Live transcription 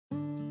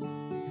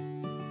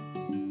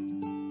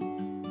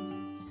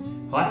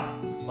Hi,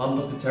 I'm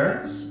Dr.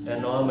 Terence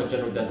and I'm a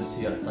general dentist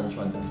here at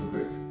Sunshine Dental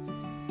Group.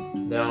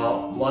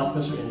 Now, my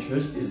special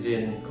interest is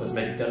in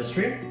cosmetic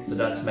dentistry, so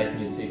that's making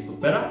your teeth look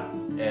better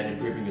and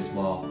improving your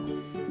smile.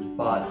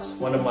 But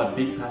one of my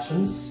big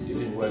passions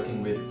is in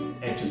working with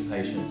anxious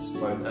patients,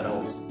 both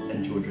adults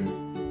and children.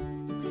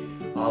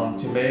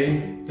 To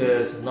me,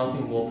 there's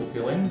nothing more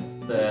fulfilling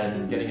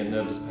than getting a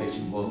nervous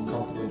patient more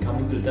comfortable in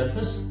coming to the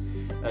dentist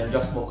and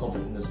just more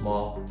confident in the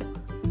smile.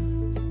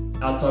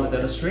 Outside of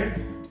dentistry,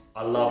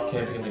 I love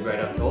camping in the great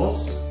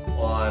outdoors.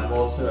 I'm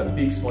also a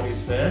big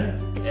Swans fan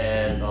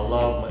and I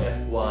love my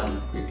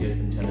F1, cricket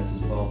and tennis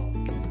as well.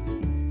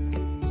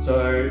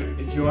 So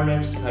if you're an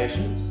anxious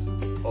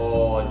patient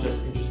or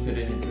just interested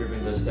in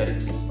improving the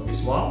aesthetics of your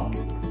smile,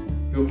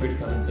 feel free to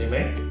come and see me.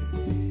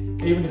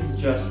 Even if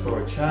it's just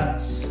for a chat,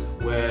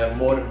 we're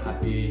more than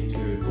happy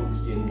to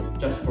book you in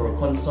just for a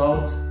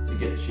consult to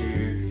get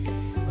you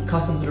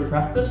accustomed to the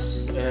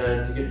practice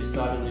and to get you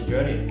started on your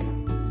journey.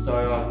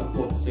 So I look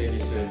forward to seeing you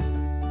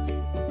soon.